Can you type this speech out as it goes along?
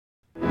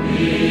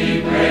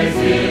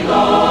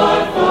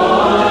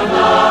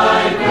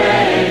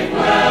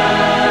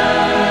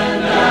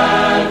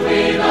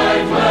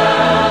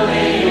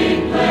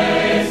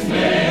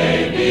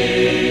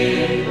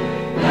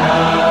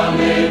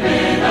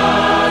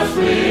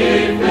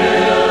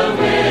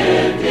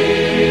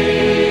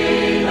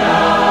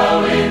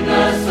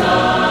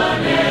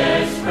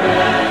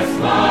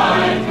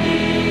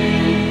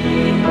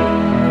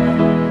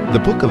The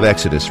book of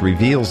Exodus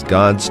reveals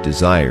God's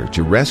desire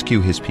to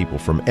rescue his people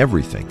from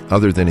everything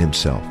other than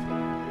himself.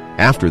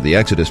 After the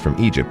Exodus from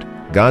Egypt,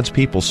 God's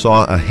people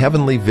saw a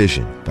heavenly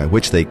vision by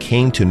which they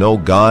came to know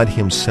God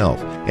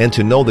himself and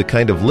to know the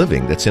kind of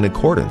living that's in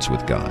accordance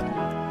with God.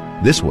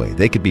 This way,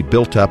 they could be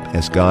built up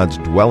as God's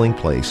dwelling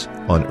place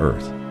on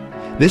earth.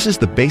 This is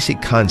the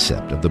basic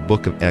concept of the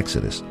book of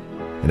Exodus,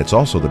 and it's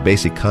also the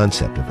basic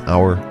concept of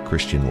our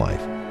Christian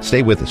life.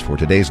 Stay with us for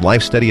today's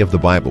Life Study of the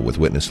Bible with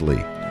Witness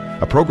Lee,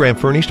 a program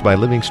furnished by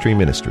Living Stream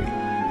Ministry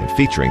and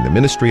featuring the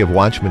ministry of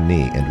Watchman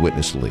Nee and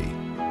Witness Lee,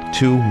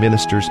 two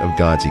ministers of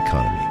God's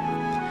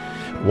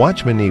economy.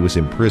 Watchman Nee was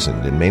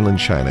imprisoned in mainland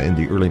China in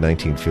the early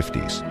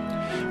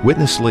 1950s.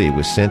 Witness Lee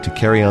was sent to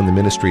carry on the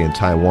ministry in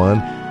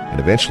Taiwan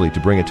and eventually to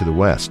bring it to the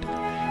West.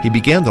 He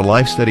began the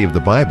life study of the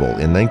Bible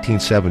in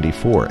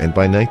 1974 and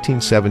by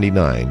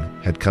 1979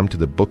 had come to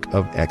the book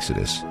of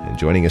Exodus. And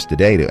joining us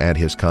today to add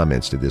his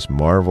comments to this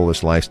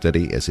marvelous life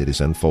study as it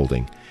is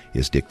unfolding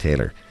is Dick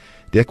Taylor.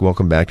 Dick,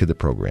 welcome back to the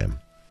program.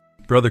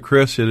 Brother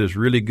Chris, it is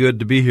really good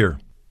to be here.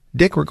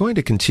 Dick, we're going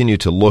to continue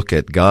to look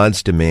at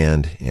God's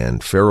demand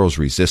and Pharaoh's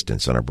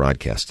resistance on our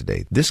broadcast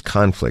today. This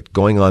conflict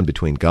going on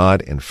between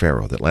God and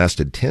Pharaoh that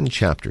lasted 10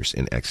 chapters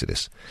in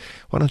Exodus.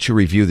 Why don't you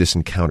review this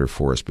encounter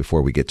for us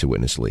before we get to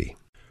Witness Lee?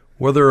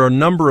 Well, there are a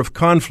number of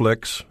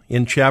conflicts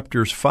in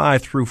chapters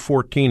 5 through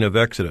 14 of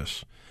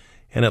Exodus.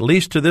 And at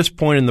least to this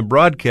point in the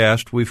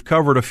broadcast, we've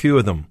covered a few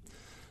of them.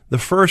 The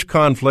first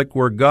conflict,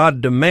 where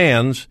God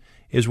demands,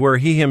 is where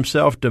he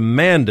himself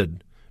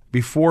demanded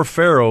before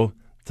Pharaoh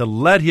to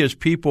let his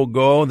people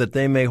go that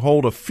they may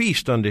hold a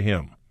feast unto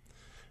him.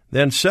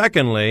 Then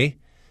secondly,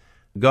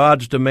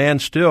 God's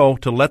demand still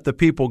to let the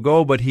people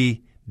go, but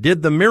he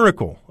did the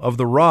miracle of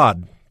the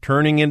rod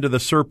turning into the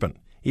serpent,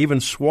 even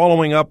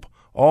swallowing up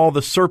all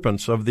the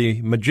serpents of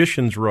the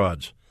magician's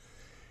rods.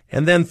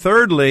 And then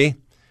thirdly,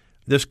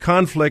 this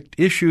conflict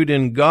issued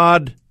in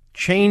God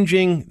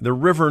changing the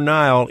river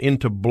Nile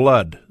into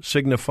blood,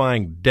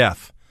 signifying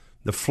death.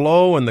 The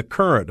flow and the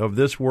current of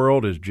this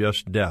world is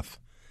just death.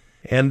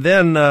 And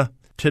then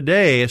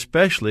today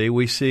especially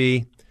we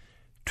see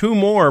two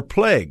more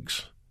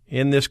plagues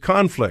in this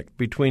conflict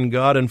between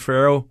God and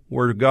Pharaoh,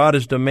 where God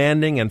is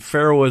demanding and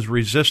Pharaoh is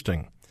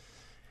resisting.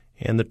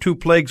 And the two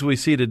plagues we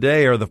see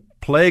today are the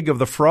plague of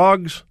the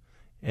frogs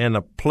and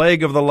the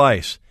plague of the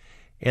lice.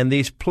 And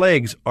these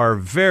plagues are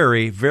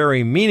very,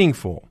 very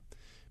meaningful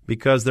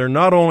because they're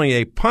not only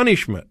a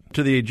punishment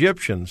to the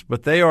Egyptians,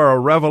 but they are a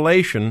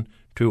revelation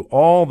to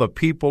all the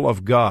people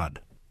of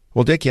God.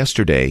 Well, Dick,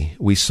 yesterday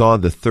we saw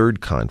the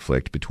third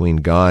conflict between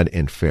God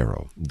and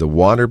Pharaoh, the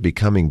water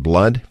becoming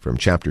blood from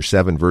chapter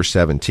 7, verse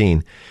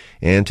 17.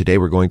 And today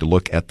we're going to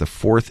look at the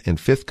fourth and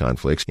fifth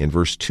conflicts in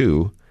verse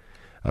 2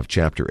 of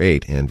chapter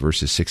 8 and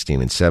verses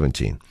 16 and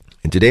 17.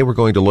 And today we're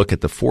going to look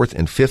at the fourth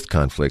and fifth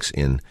conflicts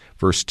in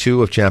verse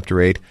 2 of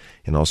chapter 8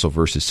 and also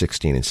verses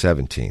 16 and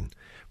 17.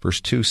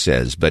 Verse 2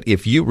 says, "But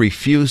if you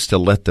refuse to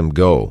let them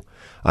go,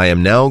 I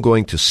am now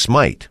going to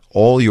smite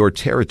all your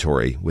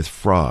territory with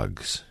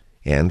frogs."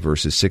 And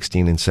verses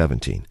 16 and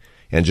 17.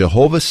 "And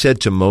Jehovah said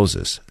to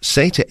Moses,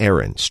 Say to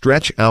Aaron,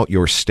 Stretch out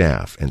your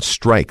staff and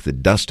strike the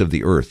dust of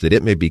the earth, that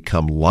it may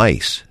become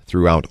lice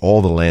throughout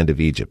all the land of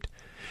Egypt.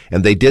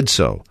 And they did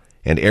so.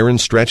 And Aaron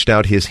stretched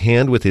out his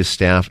hand with his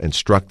staff and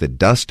struck the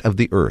dust of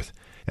the earth.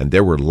 And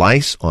there were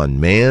lice on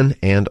man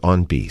and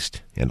on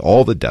beast. And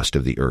all the dust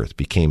of the earth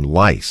became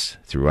lice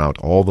throughout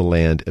all the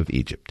land of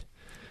Egypt."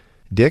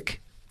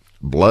 Dick,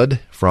 blood,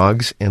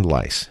 frogs, and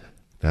lice.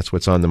 That's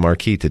what's on the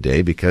marquee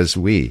today, because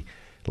we,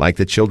 like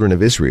the children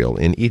of Israel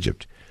in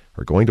Egypt,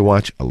 are going to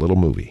watch a little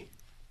movie.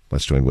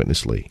 Let's join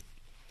Witness Lee.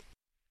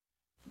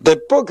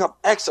 The book of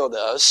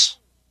Exodus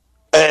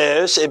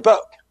is a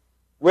book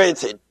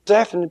with a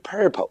definite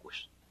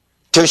purpose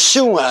to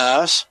show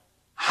us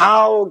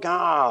how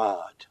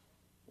God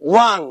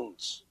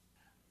wants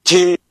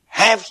to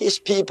have his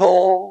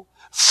people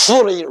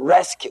fully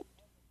rescued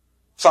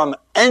from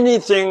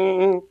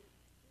anything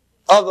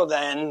other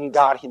than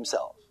God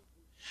himself.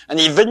 And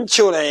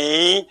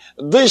eventually,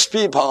 these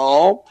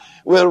people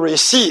will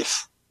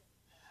receive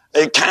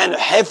a kind of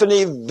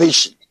heavenly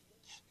vision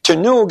to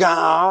know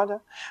God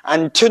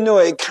and to know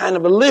a kind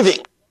of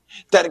living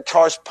that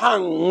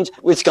corresponds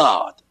with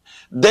God.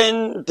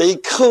 Then they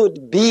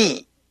could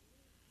be,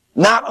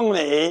 not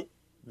only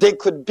they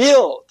could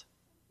build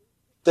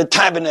the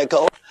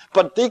tabernacle,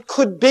 but they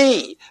could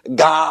be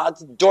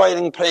God's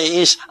dwelling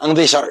place on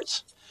this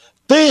earth.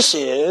 This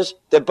is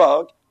the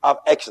book of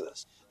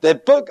Exodus. The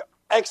book of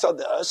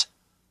Exodus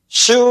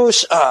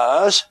shows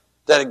us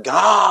that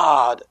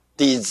God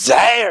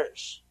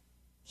desires,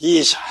 he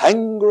is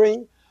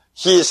hungry,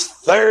 he is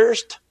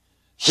thirsty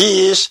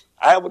he is,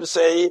 I would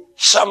say,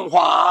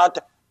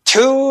 somewhat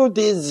too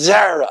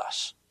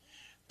desirous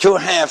to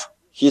have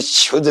his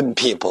chosen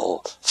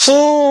people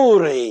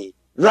fully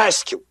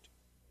rescued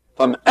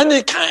from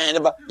any kind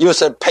of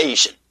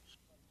usurpation,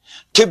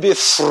 to be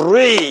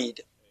freed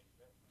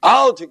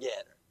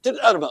altogether to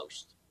the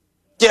utmost,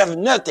 to have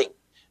nothing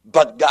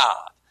but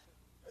God.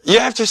 You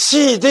have to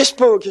see, this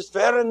book is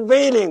very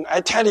unveiling.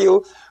 I tell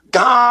you,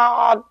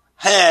 God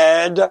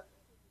had a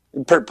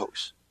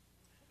purpose.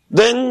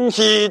 Then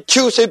he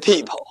chose a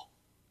people.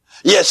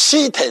 Yes,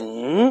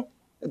 Satan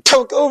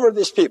took over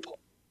these people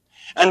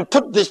and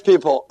put these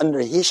people under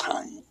his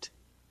hand.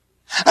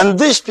 And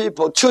these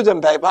people,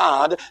 chosen by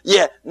God,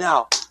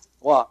 now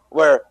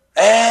were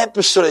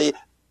absolutely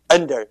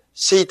under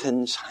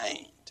Satan's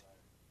hand.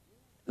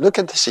 Look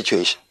at the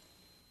situation.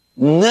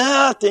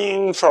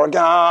 Nothing for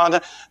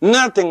God,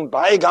 nothing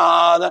by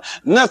God,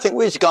 nothing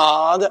with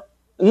God,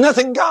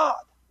 nothing God.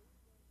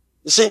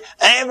 You see,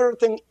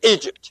 everything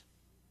Egypt,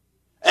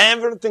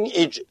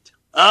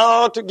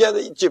 altogether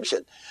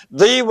Egyptian.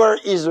 They were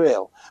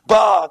Israel,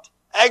 but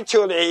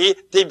actually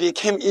they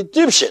became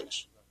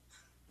Egyptians.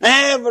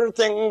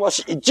 Everything was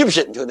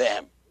Egyptian to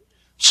them.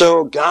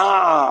 So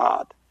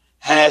God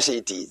has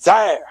a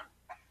desire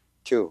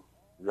to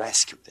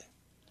rescue them,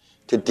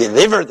 to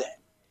deliver them,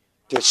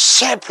 to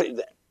separate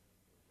them,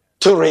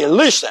 to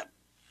release them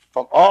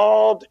from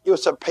all the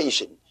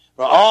usurpation,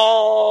 from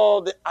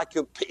all the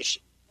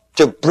occupation,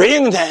 to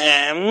bring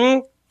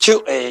them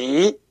to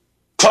a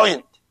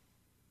point,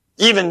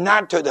 even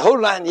not to the whole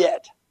land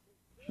yet,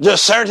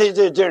 just 30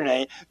 days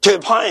journey to a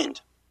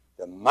point,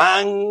 the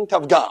Mount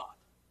of God.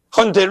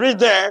 When they reached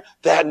there,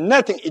 they had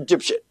nothing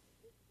Egyptian.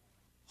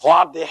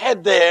 What they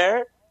had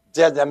there,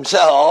 they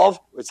themselves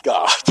with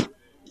God.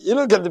 You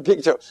look at the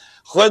picture.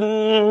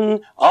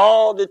 When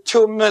all the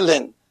 2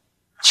 million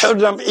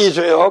children of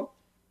Israel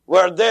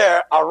were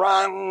there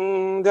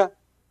around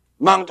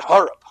Mount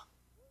Horeb,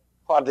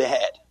 what they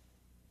had?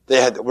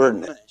 They had the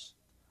wilderness.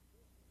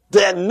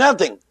 They had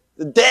nothing.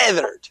 The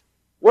desert,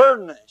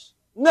 wilderness,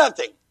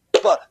 nothing.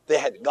 But they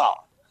had God.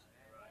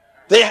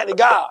 They had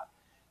God.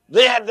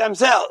 They had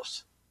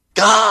themselves.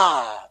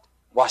 God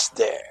was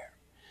there.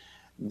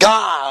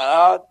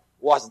 God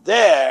was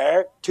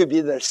there to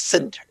be their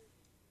center.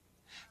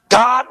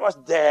 God was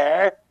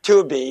there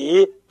to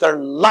be their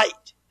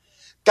light.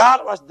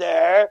 God was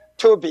there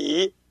to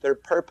be their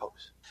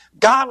purpose.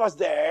 God was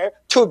there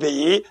to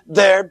be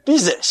their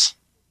business.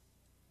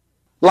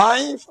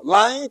 Life,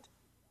 light,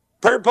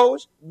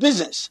 purpose,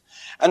 business.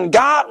 And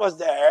God was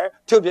there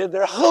to be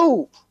their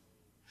hope.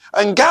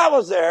 And God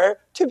was there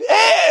to be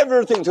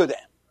everything to them.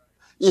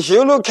 If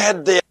you look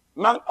at the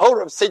Mount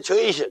Horeb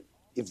situation,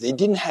 if they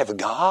didn't have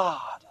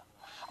God,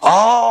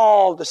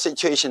 all the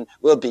situation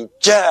will be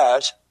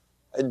just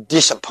a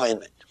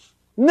disappointment.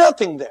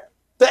 Nothing there.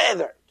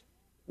 Desert,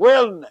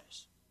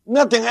 wilderness,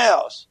 nothing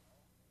else.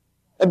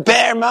 A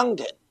bare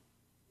mountain.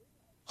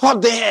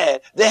 What they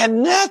had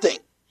nothing.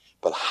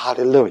 But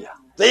hallelujah,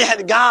 they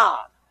had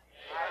God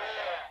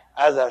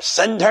as their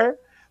center.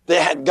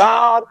 They had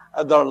God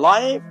as their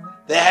life.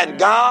 They had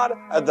God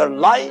as their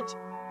light.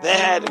 They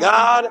had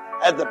God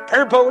as the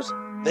purpose.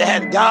 They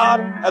had God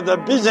as their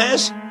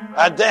business.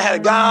 And they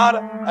had God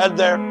as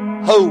their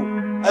hope,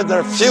 as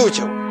their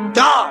future.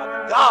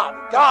 God,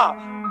 God,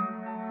 God.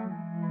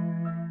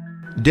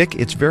 Dick,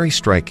 it's very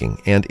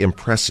striking and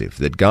impressive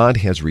that God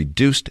has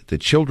reduced the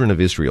children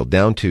of Israel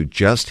down to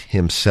just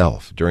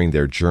himself during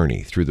their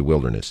journey through the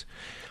wilderness.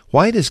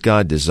 Why does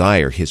God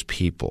desire his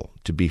people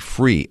to be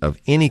free of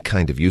any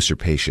kind of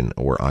usurpation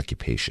or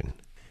occupation?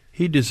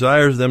 He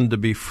desires them to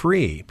be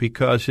free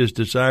because his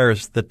desire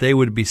is that they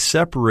would be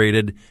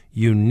separated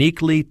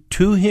uniquely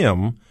to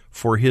him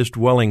for his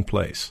dwelling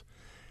place.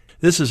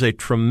 This is a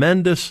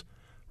tremendous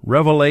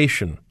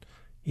revelation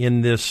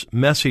in this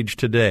message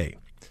today.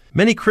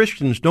 Many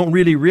Christians don't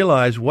really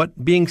realize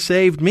what being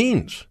saved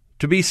means.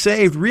 To be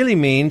saved really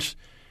means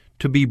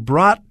to be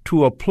brought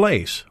to a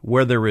place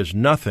where there is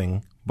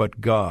nothing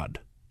but God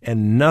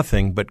and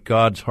nothing but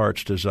God's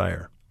heart's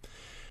desire.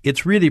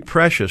 It's really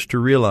precious to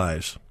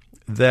realize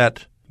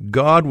that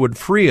God would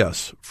free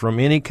us from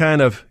any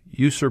kind of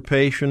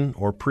usurpation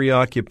or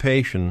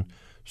preoccupation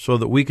so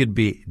that we could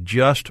be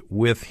just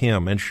with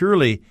him. And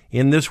surely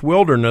in this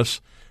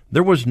wilderness,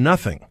 there was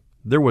nothing.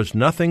 There was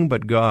nothing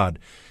but God.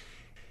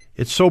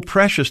 It's so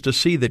precious to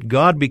see that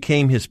God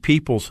became his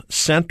people's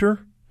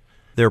center,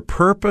 their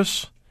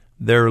purpose,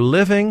 their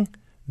living,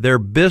 their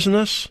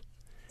business,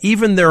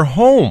 even their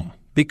home,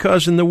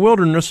 because in the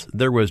wilderness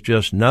there was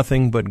just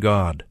nothing but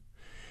God.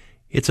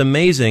 It's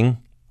amazing.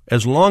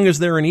 As long as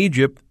they're in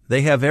Egypt,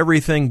 they have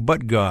everything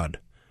but God.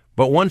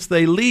 But once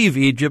they leave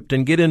Egypt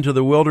and get into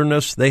the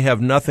wilderness, they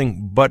have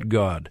nothing but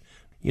God.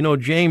 You know,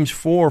 James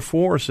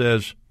 4:4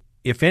 says,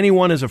 if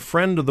anyone is a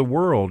friend of the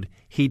world,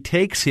 he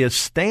takes his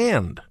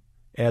stand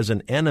as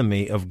an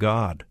enemy of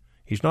God.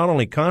 He's not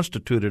only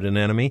constituted an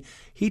enemy,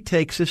 he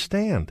takes his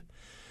stand.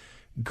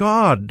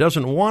 God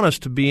doesn't want us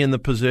to be in the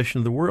position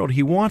of the world.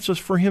 He wants us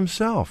for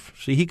himself.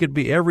 See, he could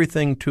be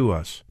everything to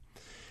us.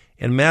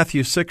 And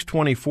Matthew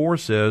 6:24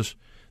 says,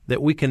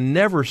 that we can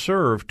never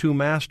serve two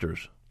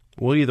masters.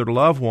 We'll either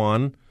love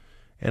one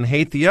and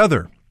hate the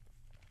other.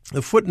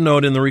 The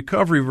footnote in the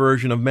Recovery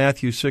Version of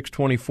Matthew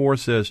 6:24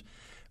 says,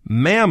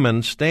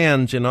 Mammon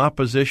stands in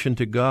opposition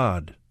to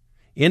God,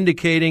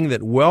 indicating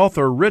that wealth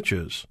or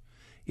riches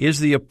is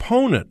the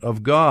opponent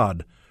of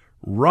God,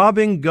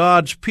 robbing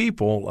God's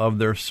people of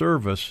their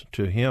service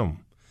to Him.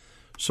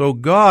 So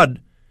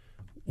God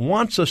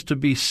wants us to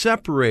be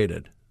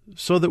separated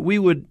so that we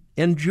would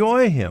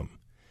enjoy Him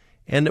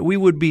and that we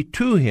would be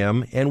to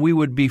Him and we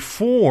would be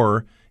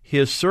for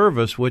His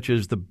service, which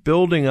is the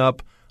building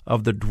up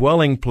of the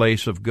dwelling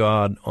place of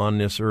God on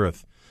this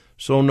earth.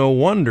 So no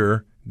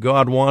wonder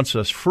God wants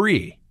us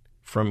free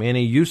from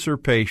any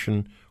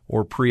usurpation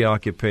or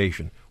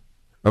preoccupation.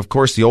 Of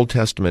course, the Old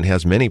Testament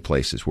has many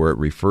places where it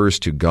refers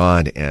to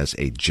God as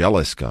a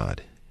jealous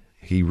God.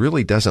 He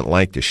really doesn't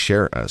like to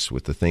share us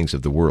with the things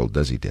of the world,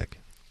 does he, Dick?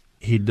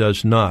 He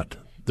does not.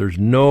 There's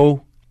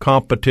no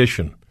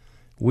competition.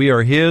 We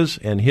are His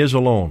and His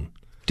alone.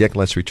 Dick,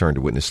 let's return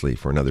to Witness Lee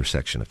for another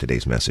section of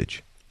today's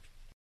message.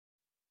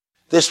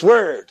 This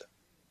word,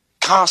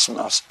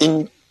 cosmos,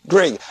 in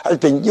Greek, has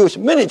been used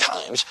many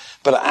times,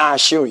 but I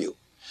assure you,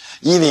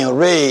 even you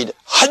read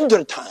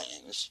 100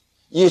 times,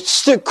 you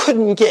still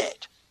couldn't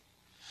get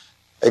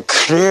a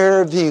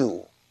clear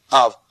view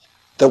of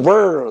the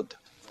world.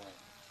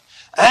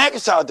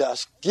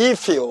 Exodus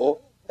gives you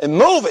a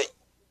movie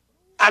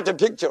after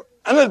picture,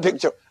 another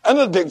picture,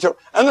 another picture,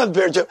 another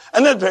picture,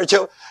 another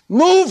picture,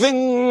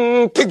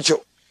 moving picture.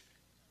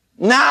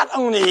 Not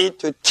only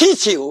to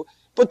teach you,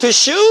 but to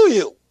show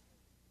you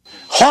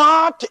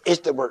what is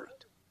the world.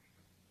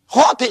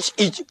 What is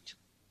Egypt?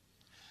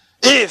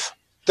 If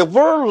the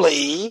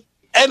worldly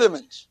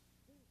element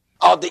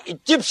or the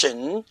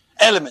Egyptian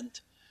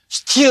element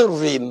still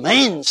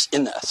remains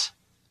in us,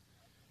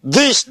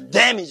 this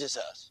damages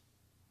us.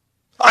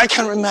 I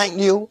can remind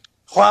you,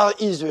 while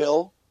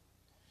Israel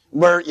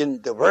were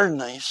in the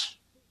wilderness,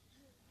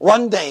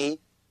 one day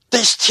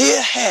they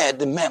still had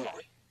the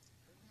memory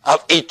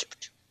of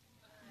Egypt.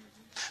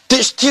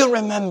 They still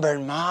remember,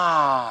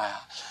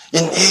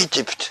 in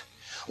Egypt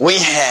we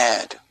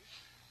had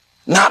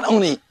not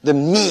only the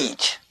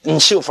meat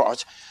and so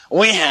forth,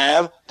 we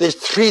have these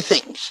three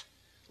things: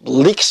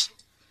 leeks,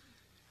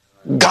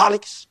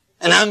 garlics,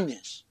 and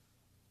onions.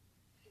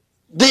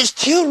 They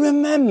still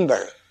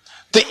remember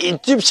the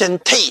Egyptian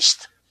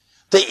taste,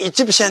 the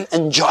Egyptian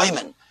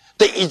enjoyment,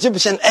 the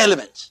Egyptian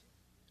elements.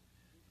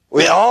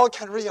 We all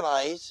can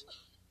realize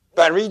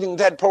by reading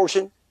that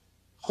portion,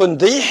 when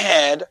they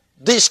had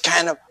this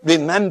kind of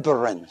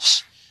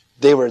remembrance,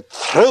 they were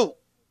through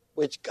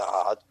with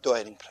God's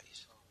dwelling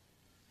place.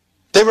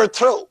 They were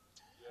through.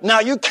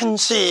 Now you can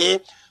see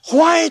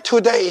why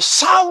today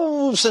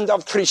thousands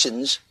of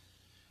Christians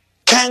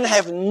can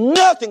have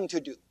nothing to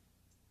do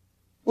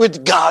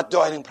with God's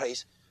dwelling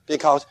place,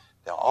 because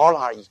they all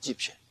are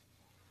Egyptian.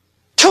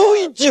 Too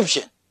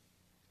Egyptian.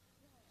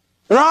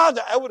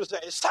 Rather, I would say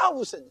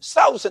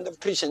thousands of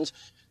Christians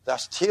that are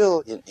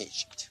still in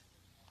Egypt.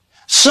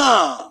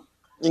 Some,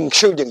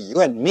 including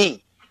you and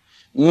me,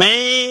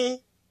 may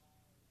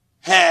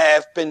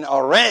have been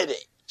already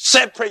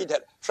separated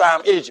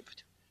from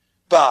Egypt,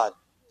 but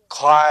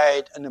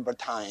quite a number of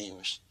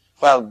times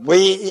while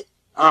we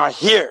are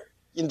here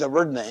in the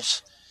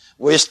wilderness,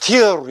 we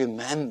still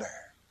remember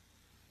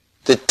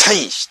the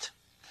taste.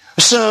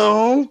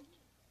 So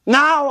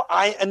now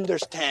I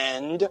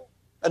understand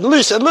at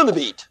least a little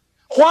bit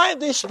why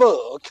this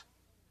book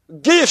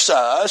gives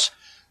us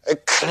a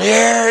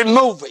clear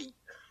movie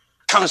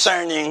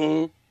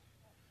concerning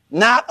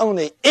not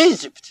only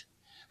Egypt,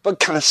 but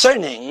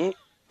concerning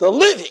the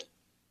living,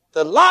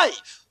 the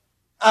life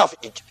of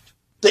Egypt,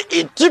 the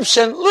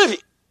Egyptian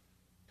living.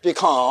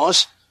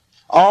 Because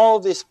all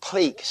these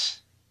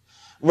plagues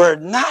were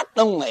not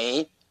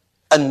only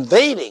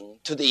unveiling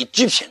to the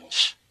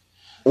Egyptians,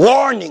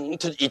 warning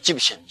to the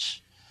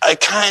Egyptians, a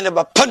kind of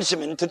a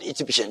punishment to the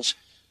Egyptians,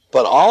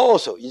 but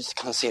also is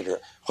considered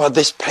while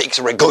these plagues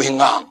were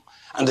going on,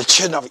 and the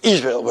children of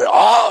Israel were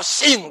all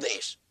seeing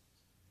this.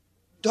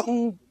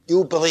 Don't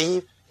you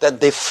believe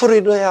that they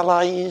fully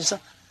realize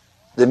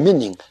the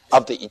meaning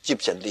of the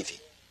Egyptian living?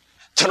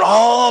 Through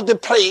all the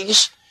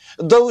plagues,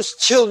 those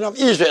children of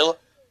Israel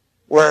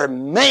were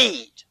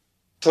made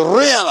to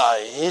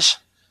realize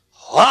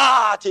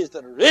what is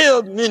the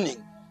real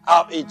meaning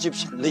of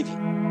Egyptian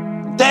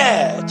living.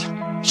 That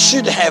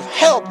should have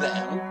helped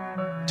them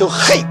to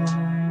hate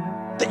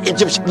the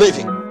Egyptian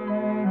living.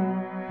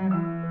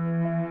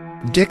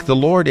 Dick, the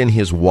Lord in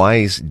his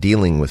wise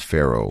dealing with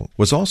Pharaoh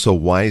was also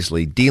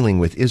wisely dealing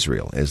with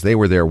Israel. As they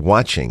were there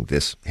watching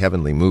this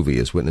heavenly movie,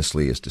 as Witness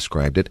Lee has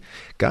described it,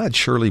 God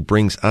surely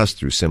brings us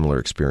through similar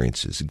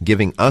experiences,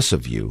 giving us a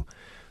view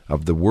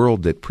of the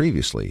world that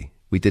previously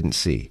we didn't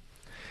see.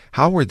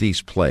 How were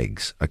these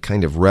plagues a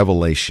kind of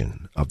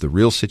revelation of the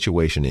real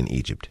situation in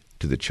Egypt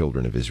to the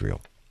children of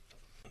Israel?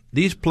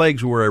 These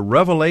plagues were a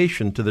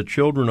revelation to the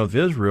children of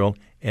Israel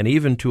and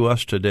even to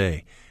us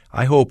today.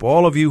 I hope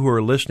all of you who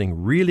are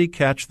listening really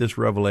catch this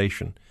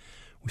revelation.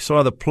 We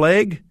saw the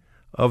plague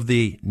of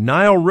the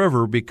Nile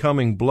River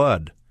becoming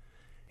blood.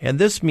 And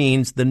this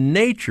means the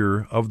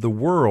nature of the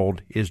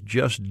world is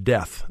just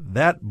death.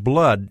 That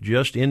blood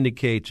just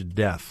indicates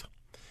death.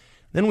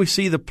 Then we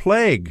see the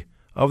plague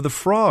of the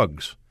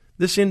frogs.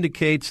 This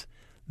indicates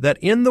that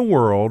in the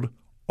world,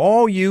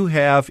 all you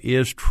have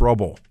is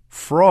trouble.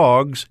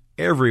 Frogs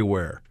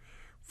everywhere.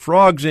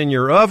 Frogs in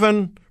your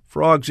oven,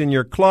 frogs in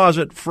your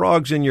closet,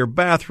 frogs in your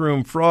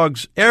bathroom,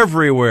 frogs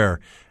everywhere.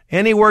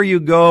 Anywhere you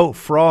go,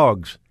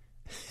 frogs.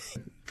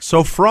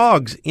 So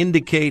frogs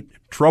indicate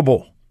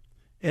trouble.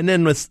 And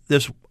then with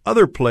this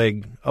other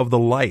plague of the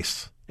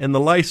lice. And the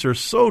lice are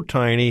so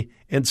tiny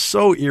and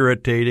so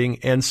irritating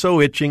and so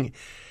itching,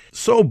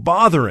 so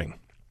bothering.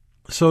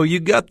 So you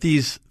got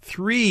these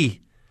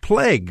three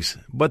plagues,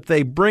 but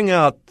they bring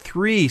out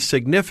three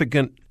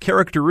significant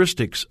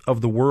characteristics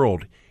of the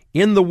world.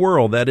 In the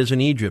world, that is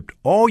in Egypt,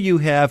 all you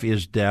have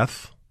is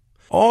death,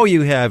 all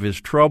you have is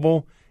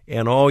trouble,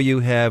 and all you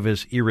have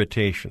is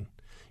irritation.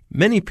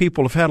 Many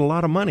people have had a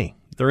lot of money.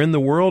 They're in the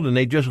world and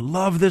they just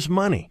love this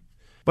money.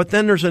 But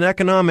then there's an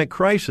economic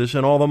crisis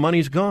and all the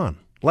money's gone,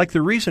 like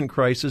the recent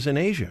crisis in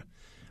Asia.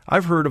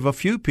 I've heard of a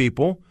few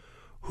people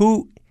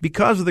who,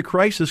 because of the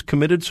crisis,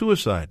 committed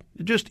suicide.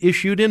 It just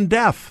issued in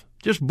death,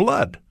 just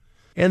blood.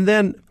 And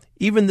then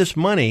even this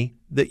money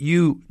that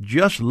you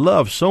just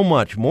love so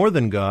much more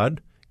than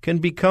God can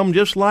become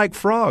just like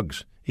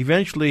frogs.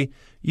 Eventually,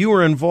 you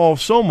are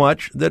involved so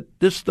much that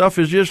this stuff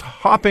is just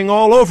hopping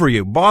all over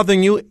you,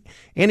 bothering you.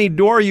 Any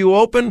door you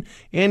open,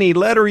 any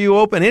letter you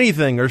open,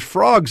 anything, there's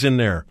frogs in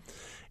there.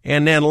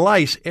 And then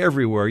lice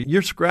everywhere.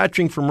 You're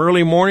scratching from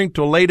early morning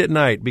till late at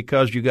night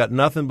because you got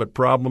nothing but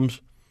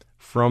problems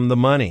from the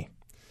money.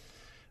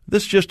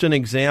 This is just an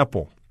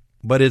example,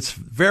 but it's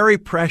very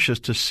precious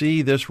to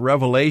see this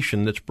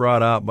revelation that's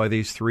brought out by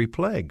these three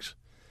plagues.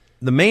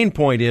 The main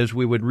point is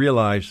we would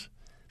realize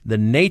the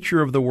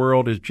nature of the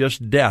world is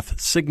just death,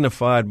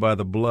 signified by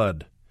the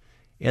blood.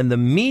 And the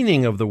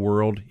meaning of the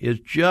world is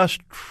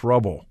just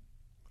trouble.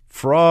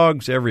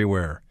 Frogs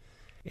everywhere.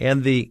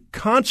 And the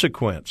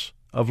consequence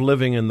of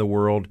living in the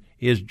world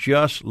is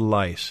just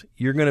lice.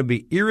 You're going to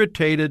be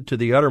irritated to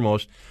the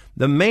uttermost.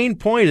 The main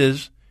point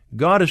is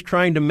God is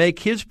trying to make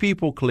His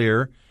people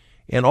clear,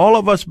 and all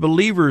of us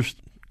believers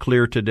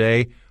clear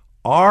today,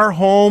 our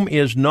home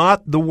is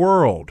not the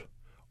world.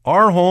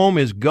 Our home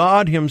is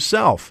God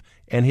Himself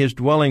and His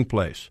dwelling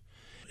place.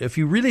 If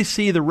you really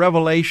see the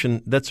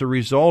revelation that's a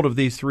result of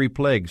these three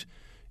plagues,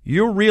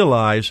 you'll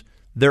realize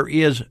there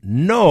is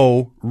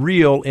no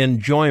real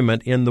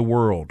enjoyment in the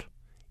world.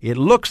 It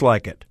looks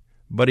like it,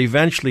 but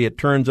eventually it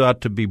turns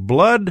out to be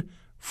blood,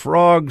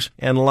 frogs,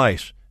 and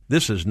lice.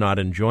 This is not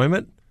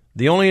enjoyment.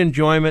 The only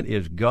enjoyment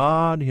is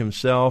God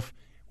Himself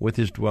with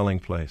His dwelling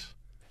place.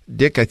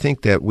 Dick, I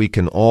think that we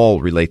can all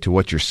relate to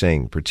what you're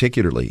saying,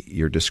 particularly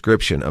your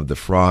description of the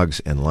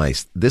frogs and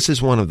lice. This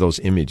is one of those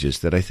images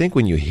that I think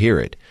when you hear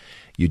it,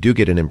 you do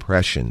get an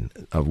impression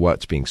of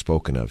what's being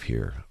spoken of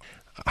here.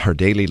 Our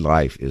daily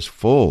life is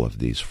full of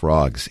these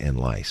frogs and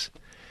lice.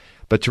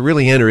 But to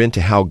really enter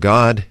into how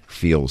God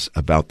feels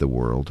about the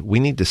world, we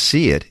need to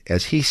see it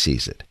as He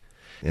sees it.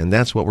 And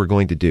that's what we're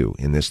going to do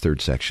in this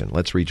third section.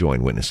 Let's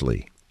rejoin Witness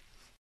Lee.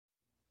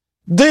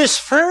 This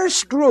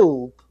first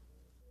group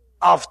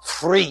of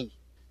three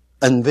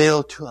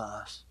unveil to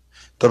us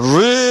the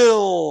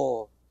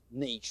real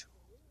nature,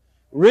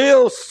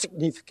 real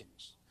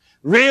significance,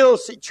 real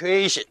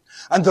situation,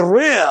 and the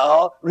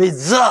real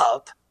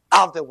result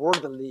of the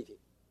world living.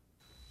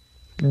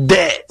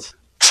 Death,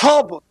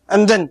 trouble,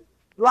 and then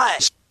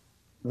life.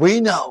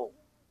 We know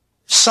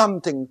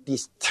something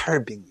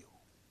disturbing you.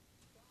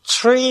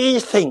 Three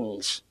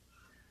things.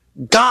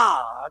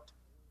 God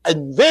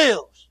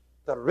unveils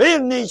the real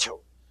nature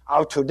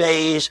of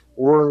today's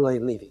worldly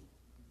living.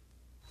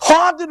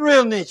 What is the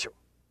real nature?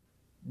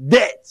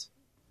 Death,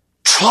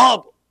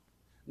 trouble,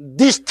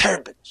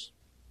 disturbance.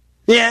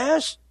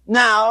 Yes,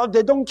 now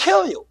they don't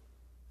kill you,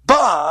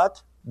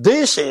 but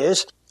this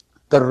is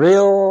the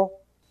real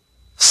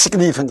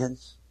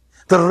significance,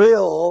 the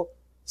real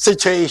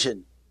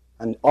situation,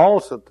 and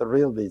also the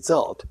real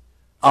result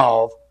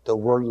of the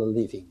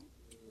worldly living.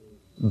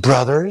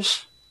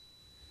 Brothers,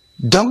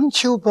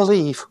 don't you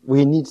believe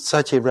we need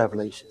such a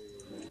revelation?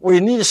 We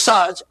need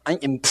such an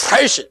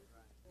impression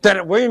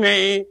that we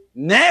may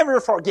never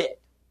forget.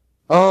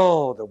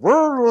 Oh, the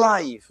world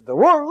life, the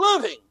world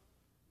living,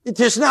 it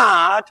is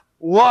not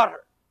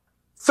water,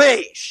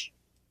 fish,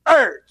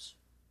 earth,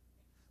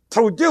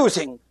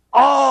 producing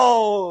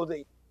all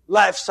the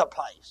life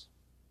supplies.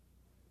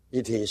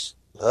 It is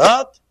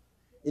blood,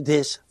 it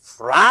is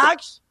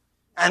frogs,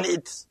 and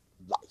it's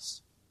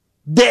lice.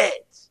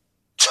 Death,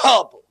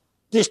 trouble,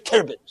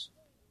 disturbance.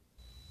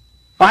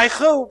 I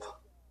hope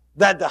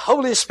that the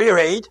Holy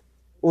Spirit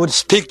would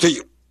speak to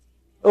you,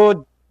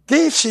 would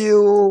give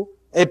you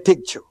a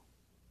picture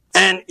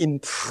and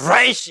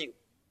impress you.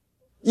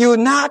 You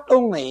not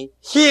only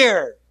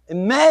hear a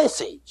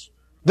message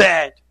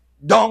that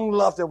don't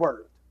love the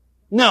world.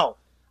 No,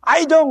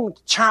 I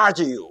don't charge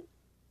you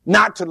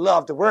not to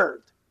love the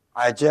world.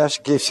 I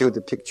just give you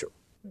the picture.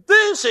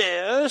 This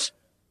is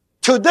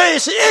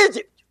Today's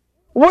Egypt.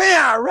 We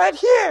are right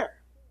here.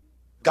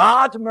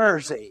 God's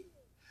mercy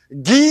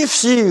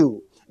gives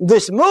you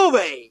this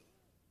movie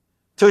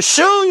to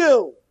show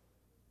you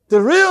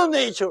the real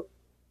nature,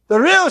 the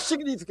real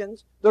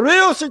significance, the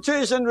real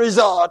situation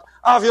result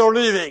of your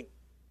living.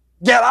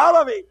 Get out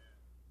of it.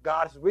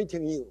 God is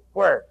waiting you.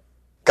 Where?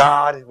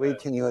 God is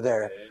waiting you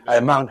there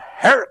at Mount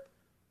Horeb.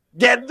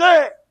 Get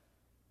there.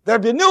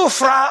 There'll be no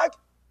frog.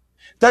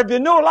 There'll be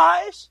no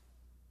lies.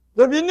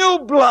 There'll be no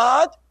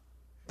blood.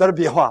 There'll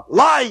be what?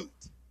 Light.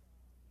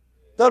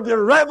 There'll be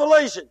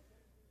revelation.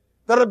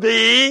 There'll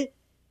be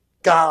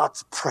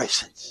God's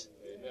presence.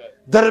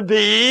 There'll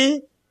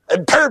be a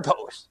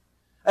purpose,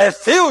 a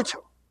future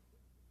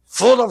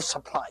full of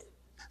supply.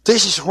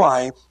 This is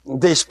why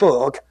this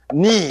book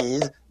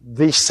needs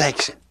this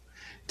section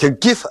to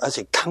give us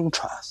a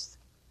contrast.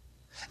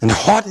 And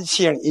what is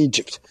here in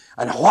Egypt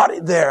and what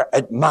is there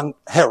at Mount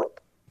Horeb.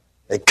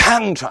 A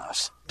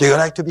contrast. Do you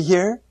like to be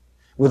here?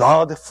 With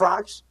all the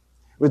frogs?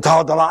 With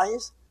all the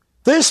lies?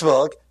 This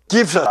book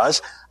gives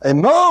us a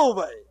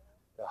movie.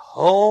 The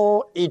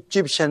whole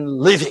Egyptian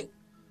living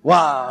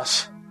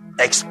was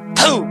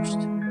exposed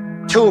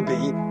to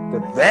be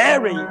the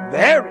very,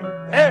 very,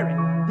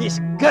 very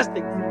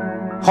disgusting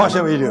thing. What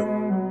shall we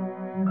do?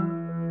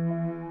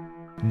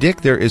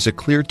 Dick, there is a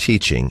clear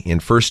teaching in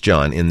 1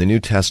 John in the New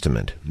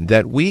Testament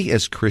that we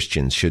as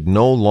Christians should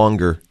no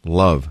longer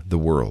love the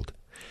world.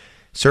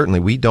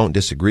 Certainly, we don't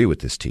disagree with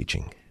this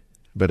teaching.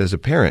 But as a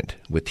parent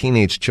with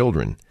teenage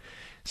children,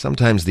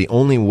 sometimes the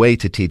only way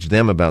to teach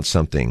them about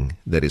something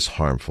that is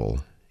harmful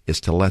is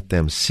to let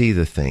them see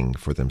the thing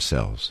for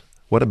themselves.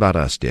 What about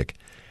us, Dick?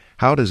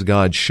 How does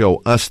God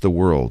show us the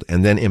world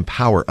and then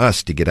empower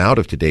us to get out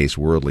of today's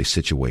worldly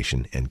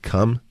situation and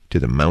come to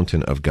the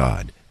mountain of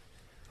God?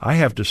 I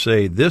have to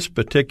say, this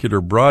particular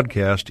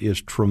broadcast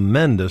is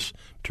tremendous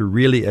to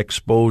really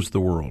expose the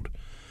world.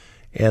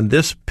 And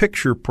this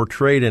picture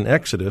portrayed in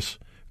Exodus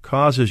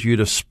causes you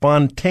to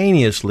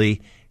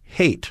spontaneously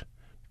hate,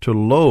 to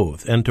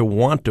loathe, and to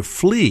want to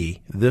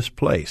flee this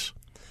place,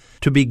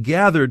 to be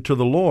gathered to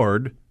the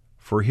Lord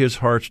for His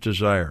heart's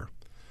desire.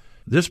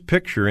 This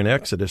picture in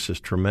Exodus is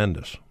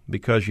tremendous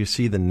because you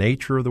see the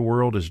nature of the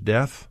world is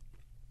death,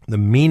 the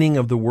meaning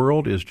of the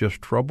world is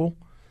just trouble,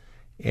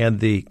 and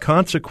the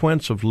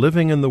consequence of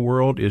living in the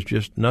world is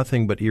just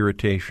nothing but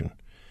irritation.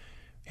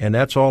 And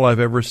that's all I've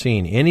ever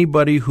seen.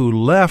 Anybody who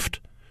left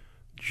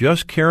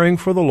just caring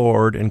for the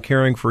Lord and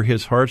caring for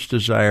His heart's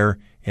desire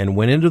and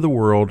went into the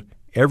world,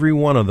 every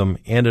one of them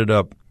ended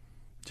up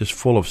just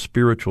full of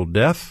spiritual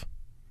death,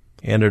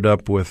 ended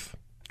up with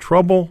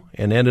trouble,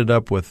 and ended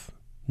up with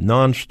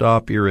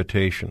nonstop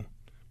irritation.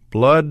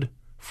 Blood,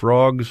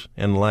 frogs,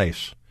 and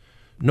lice.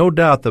 No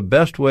doubt the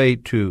best way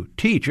to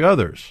teach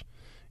others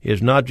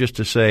is not just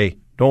to say,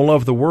 don't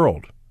love the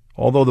world,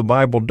 although the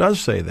Bible does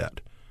say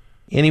that.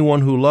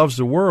 Anyone who loves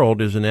the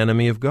world is an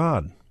enemy of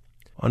God.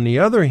 On the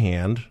other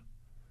hand,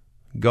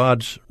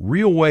 God's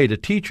real way to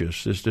teach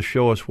us is to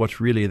show us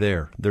what's really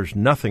there. There's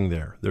nothing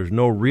there. There's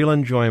no real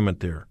enjoyment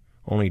there.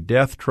 Only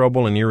death,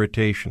 trouble, and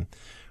irritation.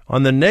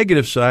 On the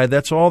negative side,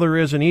 that's all there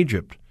is in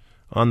Egypt.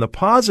 On the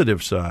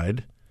positive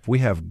side, we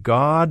have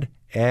God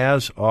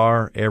as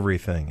our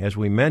everything. As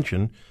we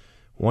mentioned,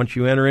 once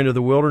you enter into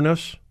the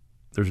wilderness,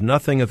 there's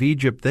nothing of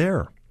Egypt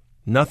there.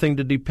 Nothing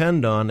to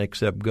depend on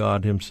except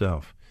God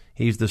Himself.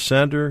 He's the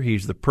center,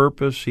 He's the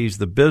purpose, He's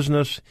the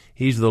business,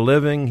 He's the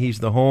living, He's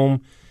the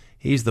home,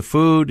 He's the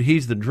food,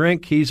 He's the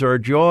drink, He's our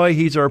joy,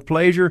 He's our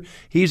pleasure,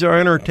 He's our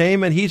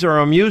entertainment, He's our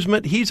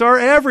amusement, He's our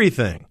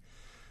everything.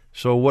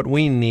 So what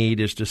we need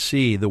is to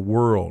see the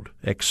world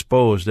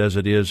exposed as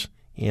it is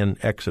in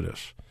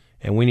Exodus.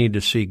 And we need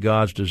to see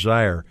God's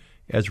desire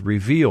as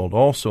revealed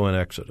also in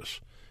Exodus.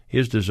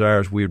 His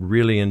desire is we'd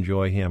really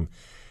enjoy Him.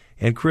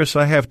 And Chris,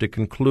 I have to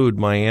conclude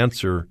my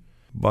answer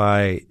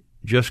by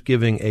just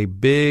giving a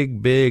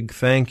big, big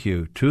thank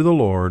you to the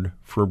Lord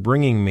for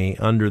bringing me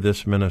under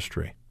this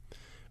ministry.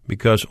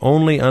 Because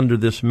only under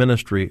this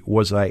ministry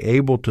was I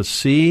able to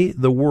see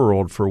the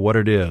world for what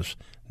it is,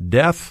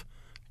 death,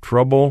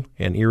 trouble,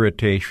 and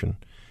irritation.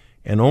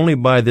 And only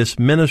by this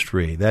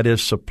ministry, that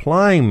is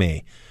supplying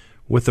me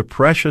with the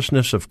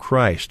preciousness of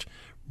Christ,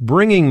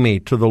 bringing me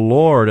to the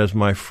Lord as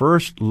my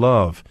first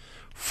love,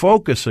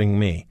 focusing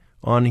me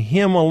on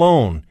Him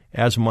alone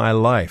as my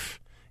life,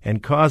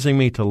 and causing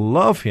me to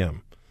love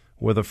Him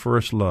with a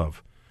first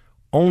love.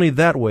 Only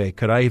that way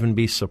could I even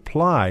be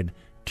supplied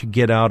to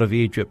get out of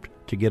Egypt,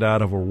 to get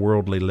out of a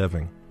worldly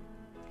living.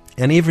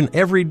 And even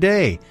every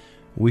day,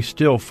 we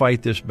still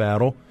fight this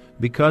battle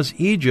because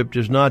Egypt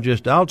is not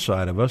just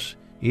outside of us,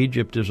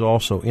 Egypt is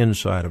also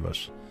inside of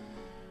us.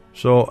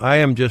 So I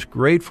am just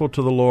grateful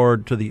to the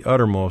Lord to the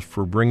uttermost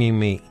for bringing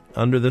me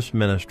under this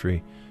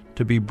ministry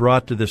to be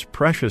brought to this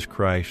precious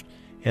Christ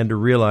and to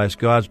realize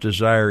God's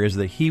desire is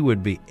that He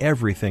would be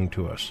everything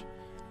to us.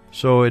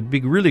 So it'd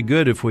be really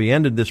good if we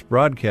ended this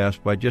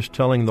broadcast by just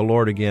telling the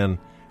Lord again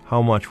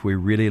how much we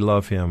really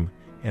love Him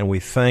and we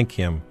thank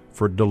Him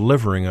for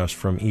delivering us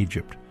from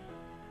Egypt.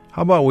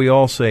 How about we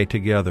all say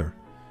together,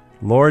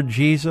 Lord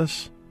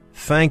Jesus,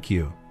 thank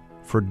You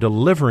for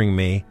delivering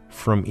me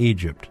from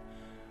Egypt.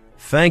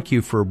 Thank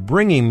you for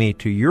bringing me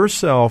to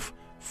yourself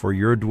for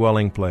your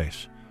dwelling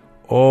place.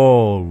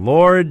 Oh,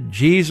 Lord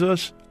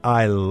Jesus,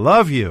 I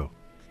love you.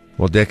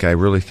 Well, Dick, I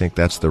really think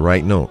that's the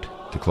right note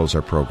to close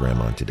our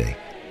program on today.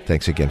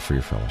 Thanks again for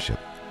your fellowship.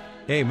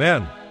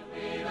 Amen.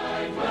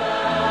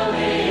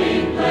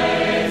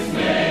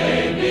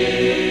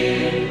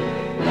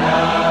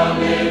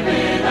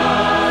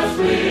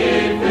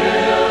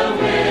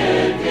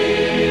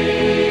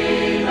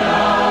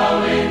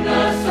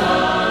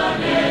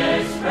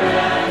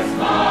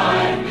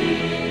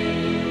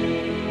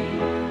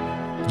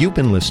 You've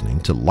been listening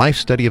to Life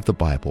Study of the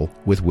Bible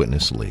with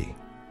Witness Lee,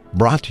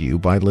 brought to you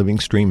by Living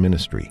Stream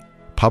Ministry,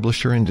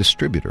 publisher and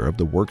distributor of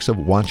the works of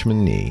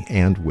Watchman Nee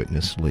and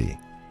Witness Lee.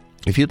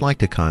 If you'd like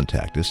to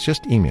contact us,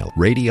 just email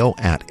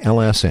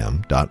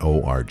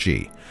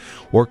radio@lsm.org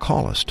or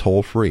call us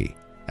toll-free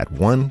at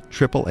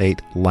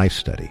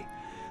 1-888-LIFE-STUDY.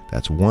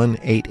 That's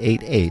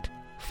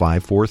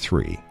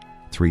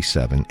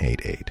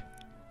 1-888-543-3788.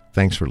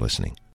 Thanks for listening.